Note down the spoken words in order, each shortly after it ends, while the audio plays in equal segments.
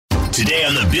Today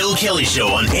on The Bill Kelly Show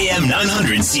on AM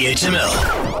 900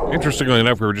 CHML. Interestingly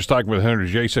enough, we were just talking with Henry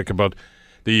Jasek about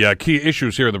the key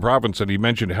issues here in the province, and he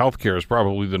mentioned healthcare is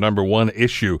probably the number one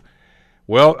issue.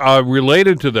 Well,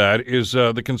 related to that is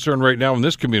the concern right now in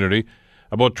this community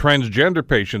about transgender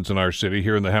patients in our city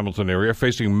here in the Hamilton area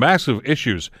facing massive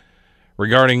issues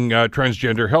regarding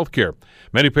transgender healthcare.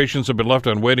 Many patients have been left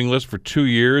on waiting lists for 2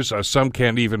 years. Some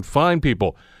can't even find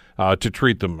people to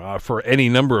treat them for any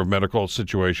number of medical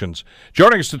situations.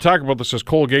 Joining us to talk about this is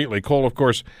Cole Gately. Cole, of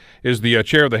course, is the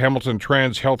chair of the Hamilton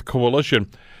Trans Health Coalition,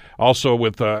 also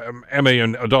with MA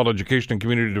in Adult Education and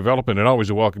Community Development, and always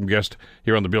a welcome guest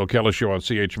here on the Bill Kelly Show on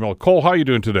CHML. Cole, how are you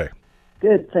doing today?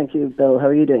 Good, thank you, Bill. How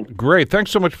are you doing? Great. Thanks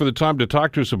so much for the time to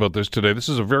talk to us about this today. This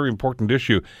is a very important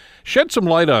issue. Shed some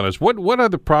light on us. What are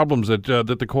the problems that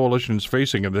the coalition is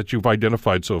facing and that you've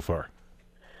identified so far?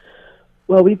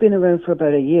 Well, we've been around for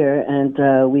about a year,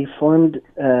 and we formed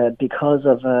because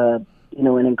of an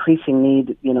increasing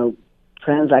need.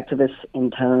 Trans activists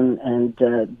in town and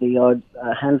the odd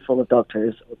handful of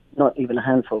doctors, not even a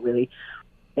handful really,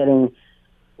 getting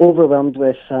overwhelmed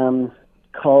with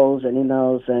calls and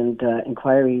emails and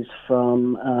inquiries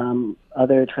from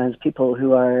other trans people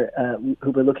who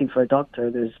were looking for a doctor.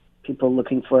 There's people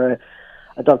looking for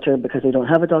a doctor because they don't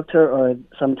have a doctor, or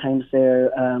sometimes they're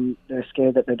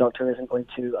scared that their doctor isn't going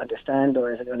to understand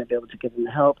or isn't going to be able to give them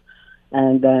the help.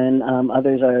 And then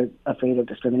others are afraid of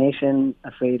discrimination,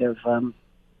 afraid of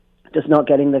just not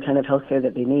getting the kind of healthcare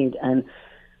that they need. And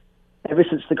ever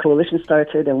since the coalition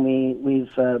started and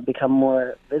we've become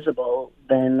more visible,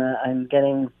 then I'm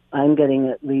getting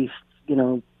at least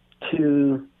 2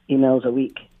 emails a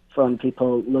week from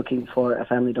people looking for a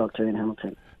family doctor in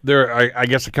Hamilton. There are, I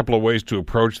guess, a couple of ways to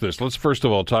approach this. Let's first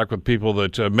of all talk with people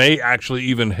that may actually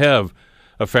even have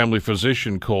a family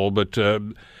physician, Cole, but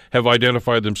have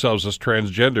identified themselves as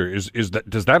transgender.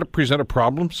 Does that present a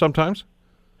problem sometimes?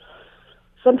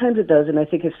 Sometimes it does, and I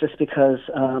think it's just because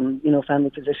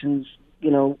family physicians.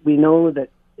 We know that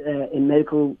in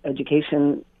medical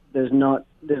education there's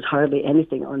hardly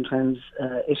anything on trans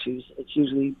issues. It's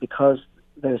usually because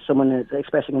there's someone that's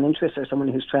expressing an interest or someone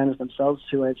who's trans themselves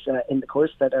who is in the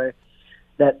course that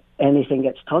anything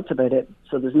gets talked about it.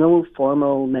 So there's no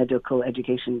formal medical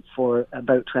education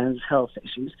about trans health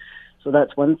issues. So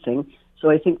that's one thing. So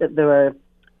I think that there are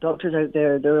doctors out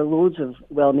there. There are loads of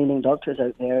well-meaning doctors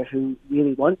out there who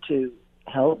really want to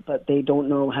help, but they don't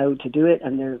know how to do it,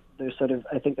 and they're sort of,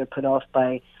 I think they're put off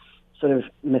by sort of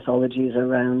mythologies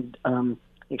around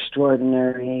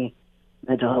extraordinary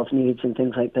mental health needs and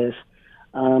things like this.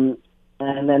 And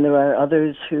then there are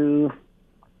others who,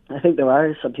 I think there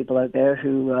are some people out there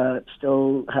who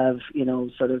still have,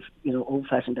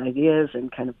 old-fashioned ideas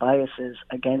and kind of biases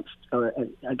against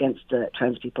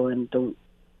trans people and don't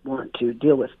want to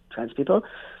deal with trans people.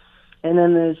 And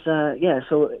then there's,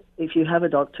 so if you have a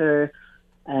doctor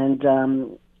and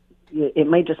it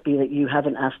might just be that you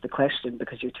haven't asked the question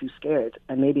because you're too scared.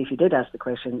 And maybe if you did ask the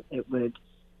question, it would,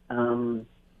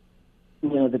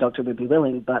 the doctor would be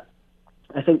willing, but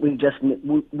I think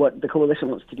what the coalition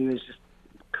wants to do is just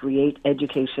create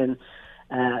education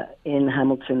in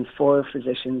Hamilton for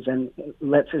physicians and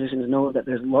let physicians know that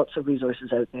there's lots of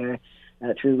resources out there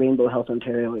through Rainbow Health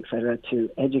Ontario, et cetera, to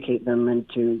educate them and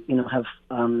to have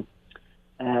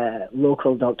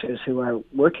local doctors who are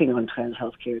working on trans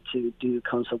healthcare to do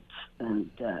consults and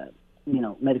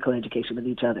medical education with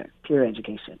each other, peer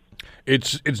education.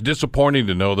 It's disappointing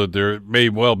to know that there may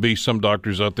well be some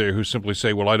doctors out there who simply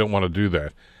say, well, I don't want to do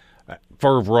that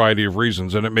for a variety of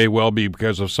reasons, and it may well be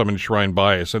because of some enshrined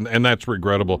bias, and that's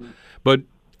regrettable. Mm-hmm. But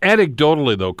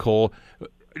anecdotally, though, Cole,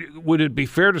 would it be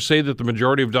fair to say that the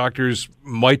majority of doctors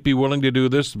might be willing to do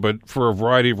this, but for a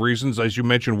variety of reasons, as you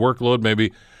mentioned, workload,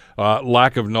 maybe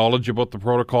lack of knowledge about the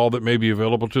protocol that may be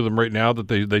available to them right now, that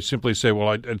they simply say,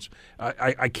 well,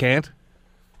 I can't?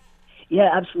 Yeah,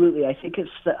 absolutely. I think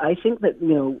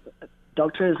that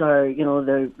doctors are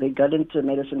they got into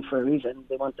medicine for a reason.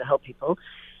 They want to help people,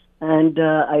 and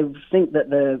I think that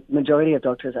the majority of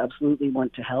doctors absolutely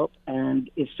want to help. And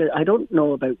it's just, I don't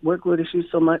know about workload issues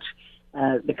so much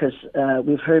because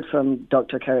we've heard from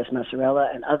Dr. Karis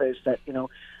Massarella and others that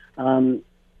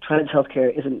trans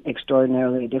healthcare isn't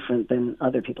extraordinarily different than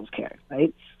other people's care,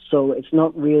 right? So it's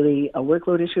not really a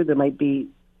workload issue. There might be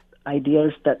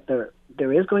ideas that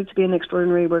there is going to be an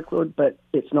extraordinary workload, but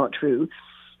it's not true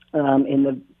in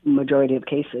the majority of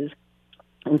cases.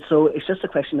 And so it's just a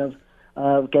question of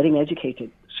getting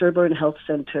educated. Sherbourne Health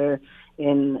Centre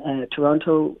in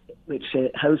Toronto, which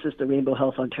houses the Rainbow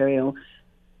Health Ontario,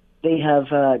 they have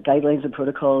guidelines and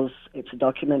protocols. It's a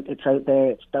document. It's out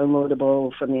there. It's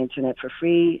downloadable from the internet for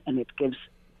free, and it gives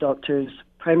doctors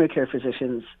primary care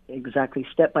physicians exactly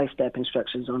step-by-step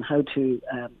instructions on how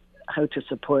to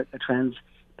support a trans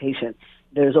patient.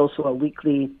 There's also a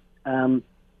weekly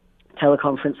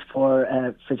teleconference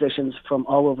for physicians from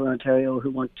all over Ontario who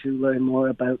want to learn more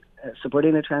about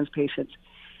supporting a trans patient.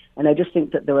 And I just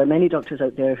think that there are many doctors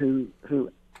out there who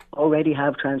already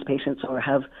have trans patients or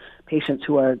have patients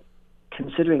who are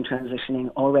considering transitioning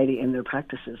already in their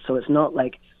practices. So it's not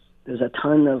like there's a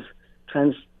ton of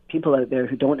trans people out there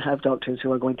who don't have doctors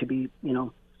who are going to be,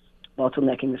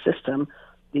 bottlenecking the system.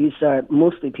 These are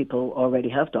mostly people already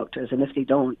have doctors, and if they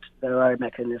don't, there are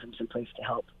mechanisms in place to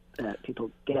help people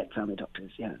get family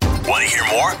doctors. Yeah. Want to hear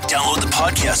more? Download the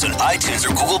podcast on iTunes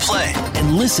or Google Play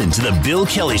and listen to The Bill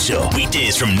Kelly Show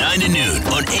weekdays from 9 to noon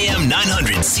on AM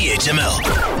 900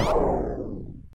 CHML.